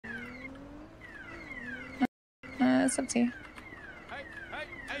What's up to you?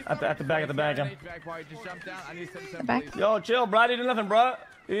 At the back. The back? Yo, chill, bro. I didn't do nothing, bro.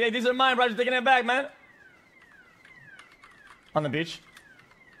 Hey, these are mine, bro. Just taking it back, man. On the beach.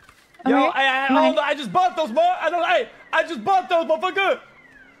 Yo, hold on. I just bought those, bro. I just bought those, motherfucker.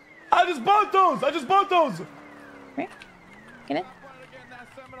 I just bought those. Right. Get it?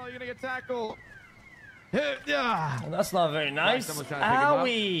 You're gonna get tackled. Well, that's not very nice.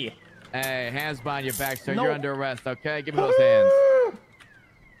 Owie. Hey, hands behind your back, sir. No. You're under arrest, okay? Give me those hands.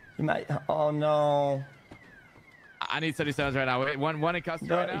 You might. Oh, no. I need 77s right now. Wait, one in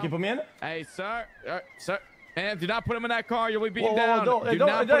custody right now. You can put me in? Hey, sir. Sir. Man, do not put him in that car. You'll be beaten down. Don't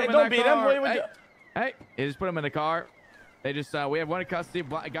beat him. Hey, just put him in the car. They just, we have one in custody,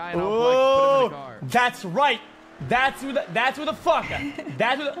 guy in all black. Put him in the car. That's right. That's who the fuck.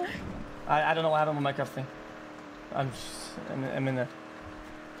 That's who the... I don't know what happened with my custody. I'm in there.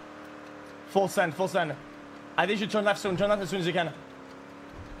 Full send. I think you should turn left soon. Turn left as soon as you can.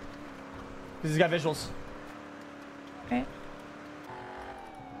 Because he's got visuals. Okay.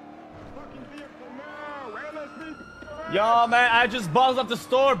 Yo, man, I just buzzed up the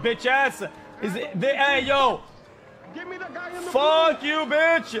store, bitch ass. Hey, yo. Give me the guy in the Fuck you,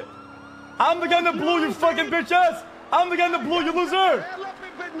 bitch. I'm the guy in the blue, you fucking bitch ass. I'm the guy in the blue, you loser.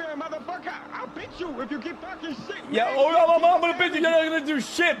 I'll beat you if you keep talking shit. Yeah, I'm gonna beat you. You're not gonna do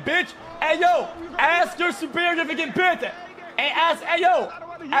shit, bitch. Hey, yo, ask your superior if you can pit it.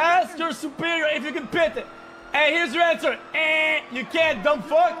 Ask your superior if you can pit it. Hey, here's your answer. You can't, dumb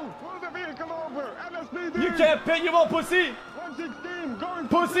fuck. Pull the vehicle over. LSPD. You can't pit, you won't pussy. 116, going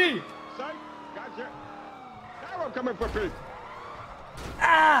pussy. Son, gotcha. Now I'm coming for pit.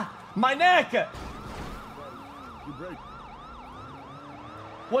 Ah, my neck. You break.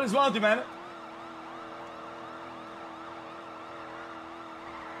 What is wrong with you, man?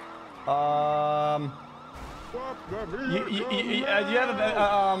 You have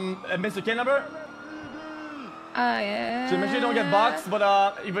a Mr. K number? Yeah. So make sure you don't get boxed, but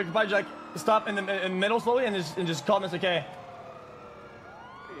you could probably like stop in the middle slowly and just call Mr. K.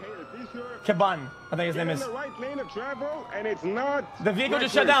 Kaban, I think his name is. The right lane of travel, and it's not. The vehicle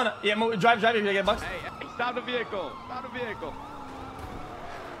just shut down. Yeah, drive if you get boxed. Hey, stop the vehicle.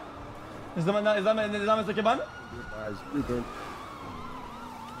 Is that Mr. Kaban?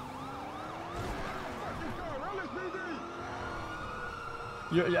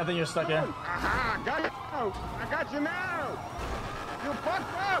 I think you're stuck here. Aha, got it. I got you now. You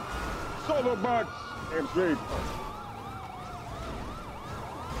fucked up. Solo box. Damn straight.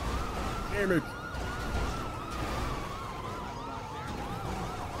 Damn it.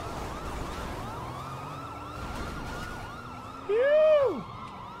 Whew.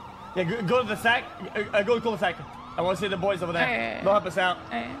 Yeah, go to the sack. Go to the sack. I want to see the boys over there. They'll help us out.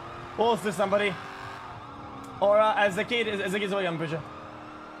 Pull us to somebody. Or as the kid is away, I'm pretty sure.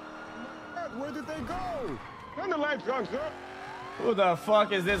 Where did they go? Turn the lights on, sir. Who the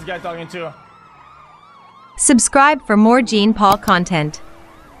fuck is this guy talking to? Subscribe for more Gene Paul content.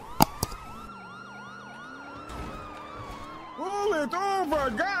 Pull it over.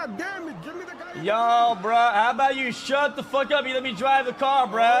 God damn it. Give me the guy. Yo, bruh. How about you shut the fuck up? You let me drive the car,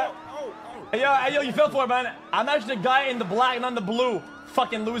 bruh. Hey, yo, you fell for it, man. I'm actually the guy in the black, not the blue.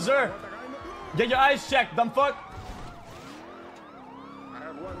 Fucking loser. Get your eyes checked, dumb fuck. I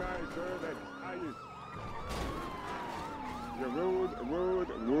have one eye, sir. That's highest. You're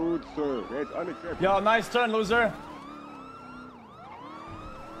rude, sir. That's unacceptable. Yo, nice turn, loser.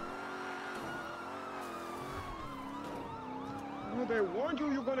 Well, they warned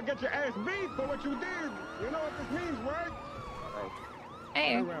you you're gonna get your ass beat for what you did. You know what this means, right?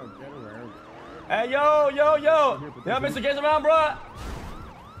 Hey. Get around. Hey, yo. Yo, Mr. K's around, bro.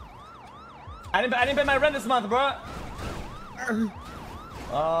 I didn't pay my rent this month, bro.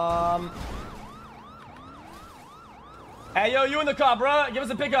 Hey, yo, you in the car, bro. Give us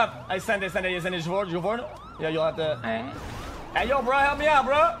a pickup. I send it. You forward. Yeah, you'll have to. Alright. Hey, yo, bro, help me out,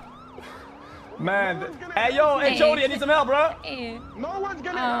 bro. Man. Hey, yo, hey, Jody, I need some help, bro. Hey. No one's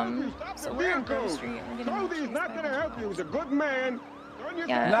gonna help you. Stop So the we're on vehicle. Grove Street. We're getting Cody's chased not by gonna the help you. He's a good man.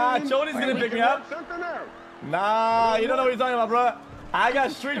 Nah, Jody's gonna pick me up. Nah, you don't know what you're talking about, bro. I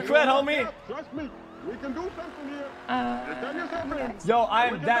got street cred, homie. Trust me, we can do something here. Yo, I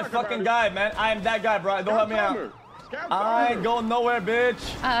am that fucking guy, man. I am that guy, bro. Don't help me out. I ain't going nowhere,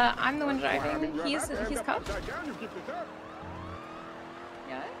 bitch. I'm the one driving. He's cop.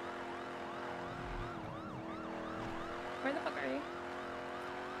 Yeah. Where the fuck are you?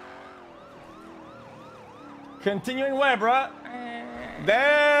 Continuing where, bro?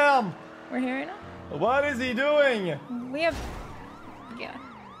 Damn. We're here right now. What is he doing? We have. Yeah.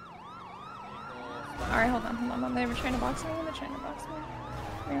 Alright, hold on. They were trying to box me.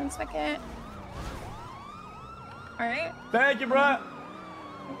 Give me 1 second. Alright. Thank you, bro.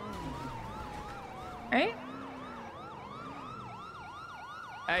 Alright.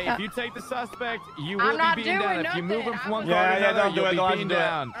 Hey, if you take the suspect, you will I'm not be beaten doing down. If you move him from one nothing. car to Yeah, another, don't do you'll it, be don't beaten do it.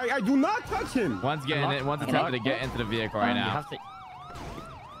 down. I do not touch him. One's attempting to get into the vehicle right now.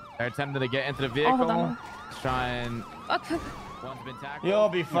 They're attempting to get into the vehicle. hold on. Trying. Fuck. One's been tackled. You'll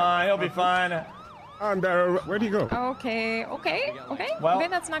be fine. You'll be fine. And where'd he go? Okay. Well- Okay,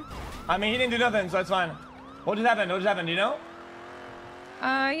 that's not... I mean, he didn't do nothing, so it's fine. What just happened? Do you know?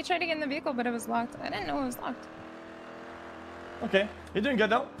 He tried to get in the vehicle, but it was locked. I didn't know it was locked. Okay. You're doing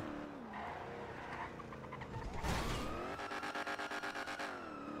good, though.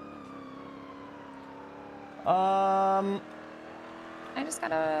 I just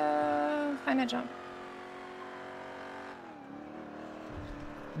gotta find a jump.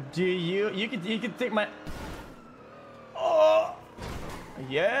 Do you could take my... Oh!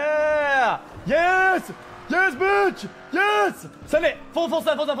 Yeah! Yes! Yes, bitch! Yes! Send it! Full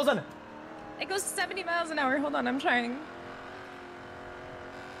send! It goes 70 miles an hour. Hold on, I'm trying.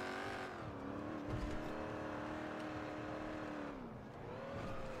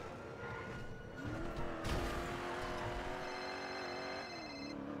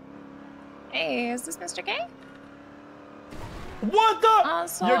 Hey, is this Mr. K? What the?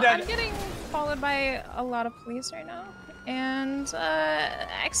 So You're dead. I'm getting followed by a lot of police right now. And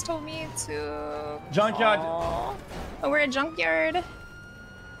X told me to Junkyard. call- Oh, we're a junkyard.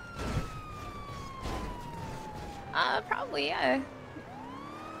 Probably, yeah.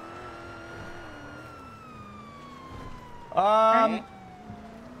 Alright.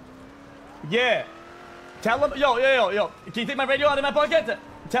 Yeah. Tell them, yo. Can you take my radio out of my pocket?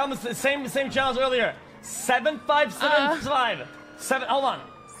 Tell them it's the same channel as earlier. 7575. Hold on.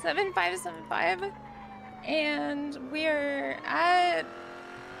 7575. And we're at...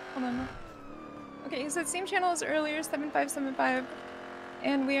 Hold on. Okay, so same channel as earlier, 7575.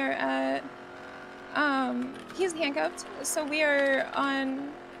 And we are at... he's handcuffed, so we are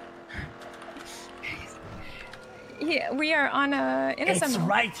on... Yeah, we are on a... in a It's Seminole.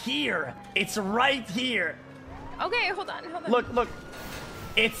 right here. It's right here. Okay, hold on. Look.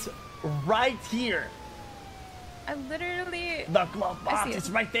 It's right here. I literally... The glove I box. see it. It's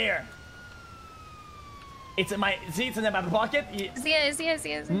right there. It's in my... See, it's in my pocket. See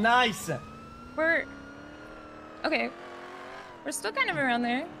it. Nice. We're... Okay. We're still kind of around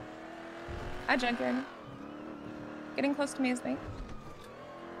there. At junkyard. Getting close to Maze Bank.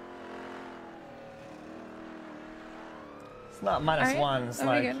 It's not minus Alright, one. It's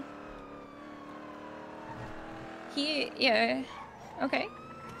that'll be like... good. Yeah. Okay.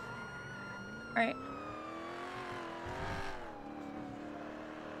 Alright.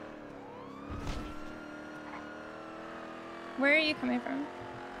 Where are you coming from?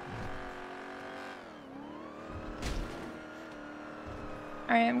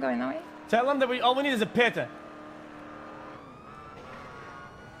 Alright, I'm going that way. Tell them that all we need is a pit.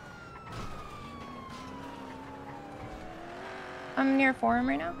 I'm near Forum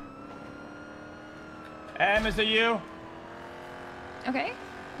right now. Hey, Mr. U. Okay.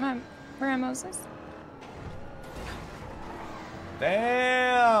 We're at Moses.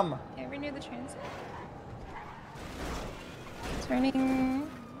 Damn. Okay, we're near the transit. Turning...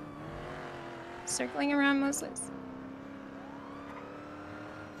 Circling around Moses.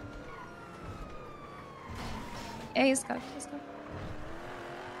 Yeah, he's cuffed. Is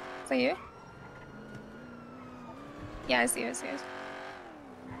that you? Yeah, I see you.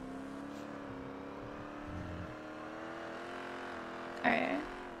 Alright.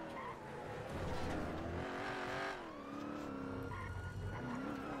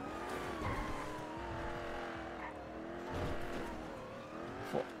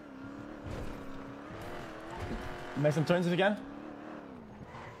 Make some turns again.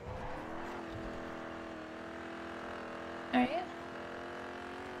 Alright.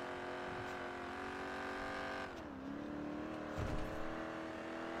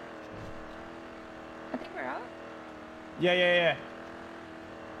 I think we're out. Yeah.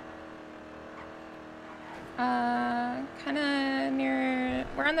 Kinda near...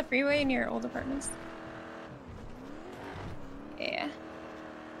 We're on the freeway near old apartments. Yeah.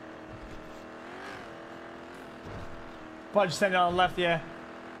 Probably just send it on the left, yeah.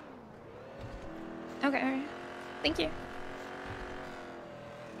 Okay, alright. Thank you.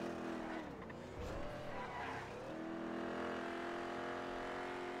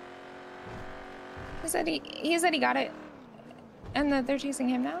 He said he got it. And that they're chasing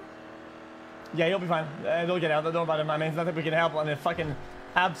him now? Yeah, you'll be fine. They'll get out. Don't worry about him. I mean, it's nothing we can help on the fucking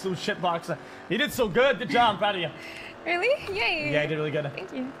Absolute shitboxer. You did so good. Good job. I'm proud of you. Really? Yay. Yeah, you did really good.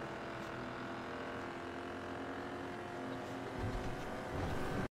 Thank you.